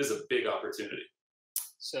a big opportunity.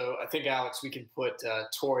 So I think, Alex, we can put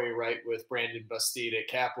Tory right with Brandon Bastide at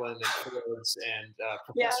Kaplan and Fords and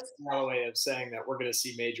Professor Galloway of saying that we're going to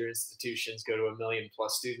see major institutions go to 1 million+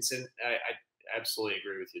 students. And I absolutely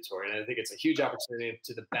agree with you, Tory. And I think it's a huge opportunity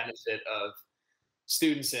to the benefit of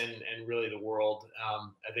students and really the world.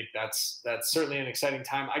 I think that's certainly an exciting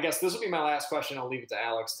time. I guess this will be my last question. I'll leave it to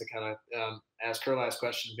Alex to kind of ask her last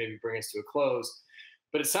question, maybe bring us to a close.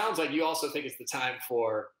 But it sounds like you also think it's the time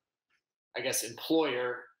for, I guess,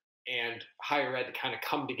 employer and higher ed to kind of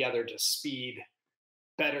come together to speed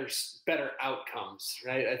better outcomes,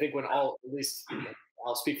 right? I think at least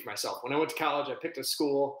I'll speak for myself. When I went to college, I picked a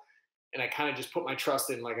school and I kind of just put my trust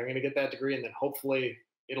in, like, I'm going to get that degree and then hopefully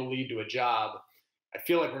it'll lead to a job. I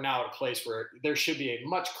feel like we're now at a place where there should be a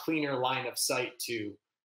much cleaner line of sight to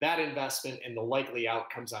that investment and the likely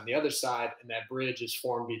outcomes on the other side. And that bridge is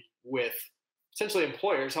formed with essentially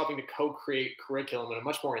employers helping to co-create curriculum in a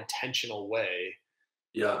much more intentional way.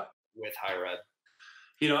 Yeah. With higher ed.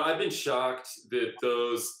 I've been shocked that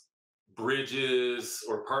those bridges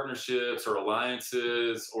or partnerships or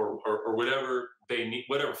alliances or whatever they need,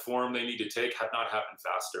 whatever form they need to take, have not happened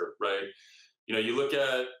faster, right? You look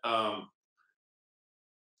at,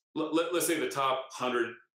 let's say the top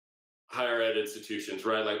 100 higher ed institutions,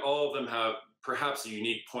 right? Like, all of them have perhaps a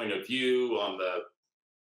unique point of view on the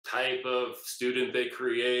type of student they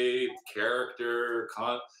create, character,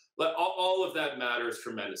 all of that matters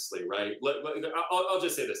tremendously, right? I'll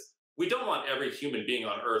just say this. We don't want every human being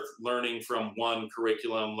on earth learning from one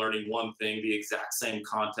curriculum, learning one thing, the exact same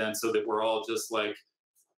content, so that we're all just like,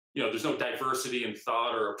 there's no diversity in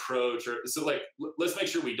thought or approach. Let's make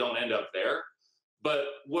sure we don't end up there. But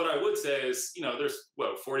what I would say is, there's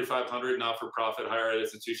 4,500 not-for-profit higher ed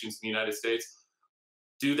institutions in the United States.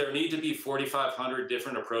 Do there need to be 4,500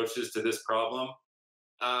 different approaches to this problem?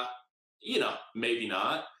 Maybe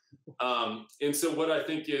not. And so what I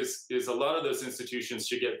think is a lot of those institutions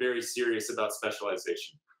should get very serious about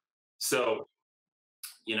specialization. So,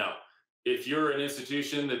 if you're an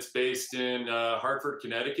institution that's based in Hartford,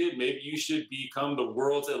 Connecticut, maybe you should become the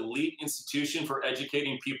world's elite institution for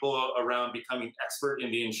educating people around becoming expert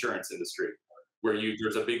in the insurance industry, where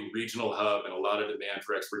there's a big regional hub and a lot of demand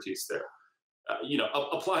for expertise there.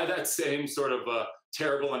 Apply that same sort of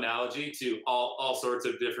terrible analogy to all sorts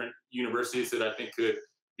of different universities that I think could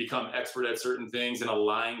become expert at certain things and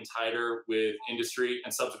align tighter with industry,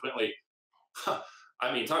 and subsequently,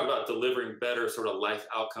 talk about delivering better sort of life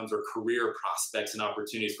outcomes or career prospects and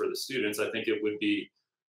opportunities for the students. I think it would be,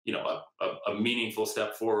 a meaningful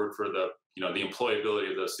step forward for the employability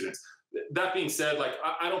of those students. That being said, like,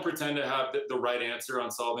 I don't pretend to have the right answer on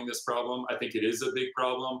solving this problem. I think it is a big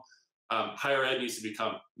problem. Higher ed needs to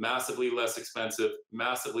become massively less expensive,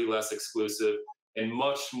 massively less exclusive, and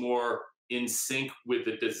much more in sync with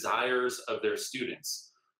the desires of their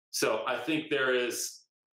students. So I think there is,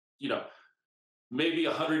 maybe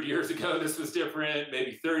 100 years ago this was different,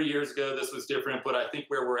 maybe 30 years ago this was different, but I think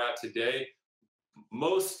where we're at today,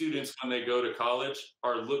 most students when they go to college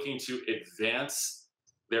are looking to advance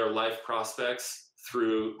their life prospects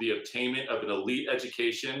through the obtainment of an elite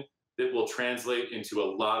education that will translate into a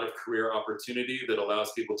lot of career opportunity that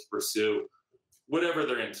allows people to pursue whatever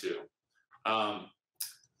they're into.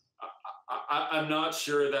 I'm not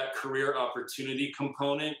sure that career opportunity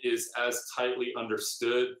component is as tightly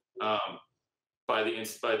understood by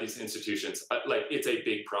these institutions. Like, it's a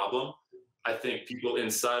big problem. I think people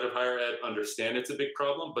inside of higher ed understand it's a big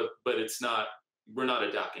problem, but it's not. We're not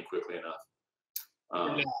adapting quickly enough.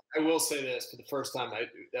 I will say this for the first time.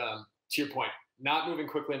 To your point, not moving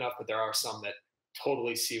quickly enough, but there are some that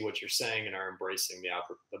totally see what you're saying and are embracing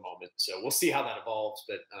the moment. So we'll see how that evolves,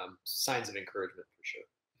 but signs of encouragement for sure.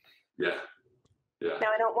 Yeah. Yeah.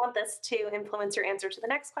 Now, I don't want this to influence your answer to the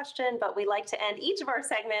next question, but we like to end each of our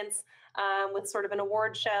segments with sort of an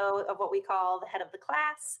award show of what we call the head of the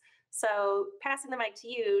class. So passing the mic to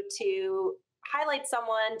you to highlight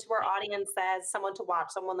someone to our audience as someone to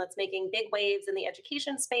watch, someone that's making big waves in the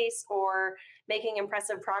education space or making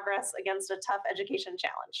impressive progress against a tough education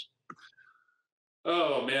challenge.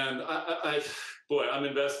 Oh man, I'm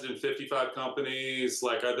invested in 55 companies.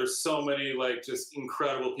 Like, there's so many like just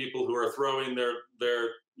incredible people who are throwing their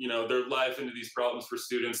life into these problems for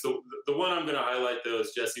students. The one I'm going to highlight though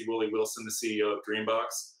is Jessie Woolley Wilson, the CEO of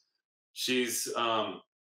Dreambox. She's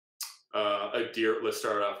let's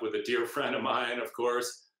start off with a dear friend of mine, of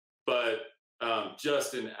course, but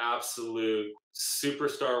just an absolute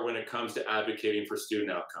superstar when it comes to advocating for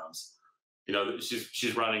student outcomes. You know,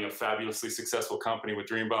 she's running a fabulously successful company with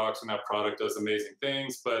Dreambox, and that product does amazing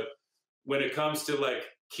things. But when it comes to like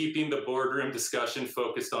keeping the boardroom discussion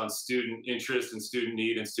focused on student interest and student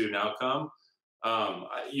need and student outcome,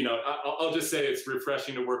 I'll just say it's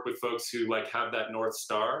refreshing to work with folks who like have that North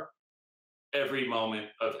Star every moment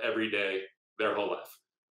of every day, their whole life.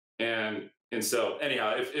 And so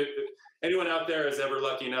anyhow, if anyone out there is ever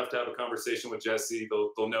lucky enough to have a conversation with Jessie,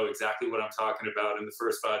 they'll know exactly what I'm talking about in the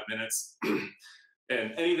first 5 minutes.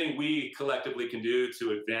 And anything we collectively can do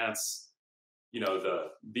to advance,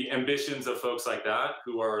 the ambitions of folks like that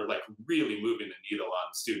who are like really moving the needle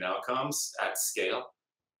on student outcomes at scale.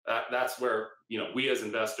 That's where, we as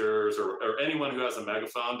investors or anyone who has a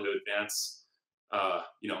megaphone to advance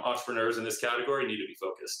entrepreneurs in this category need to be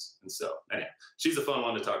focused. And so anyway, she's a fun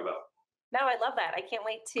one to talk about. No, I love that. I can't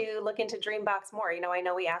wait to look into Dreambox more. I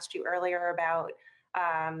know we asked you earlier about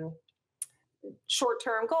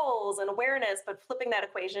short-term goals and awareness, but flipping that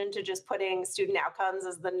equation to just putting student outcomes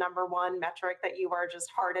as the number one metric that you are just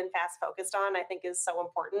hard and fast focused on, I think is so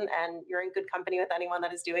important. And you're in good company with anyone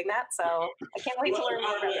that is doing that. So I can't wait to learn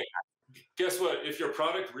more about that. Guess what? If your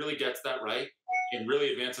product really gets that right and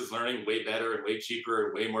really advances learning way better and way cheaper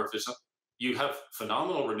and way more efficient, you have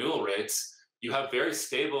phenomenal renewal rates. You have very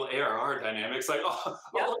stable ARR dynamics, like all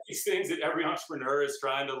of these things that every entrepreneur is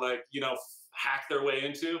trying to hack their way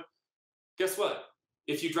into. Guess what?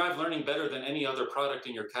 If you drive learning better than any other product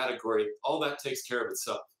in your category, all that takes care of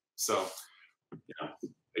itself. So,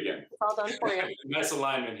 again, it's all done for you. Nice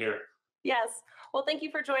alignment here. Yes. Well, thank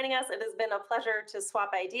you for joining us. It has been a pleasure to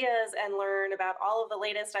swap ideas and learn about all of the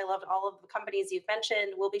latest. I loved all of the companies you've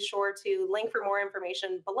mentioned. We'll be sure to link for more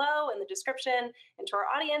information below in the description. And to our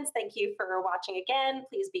audience, thank you for watching again.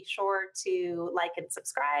 Please be sure to like and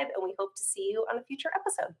subscribe, and we hope to see you on a future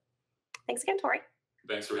episode. Thanks again, Tory.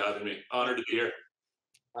 Thanks for having me. Honored to be here.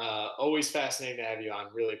 Always fascinating to have you on.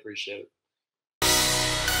 Really appreciate it.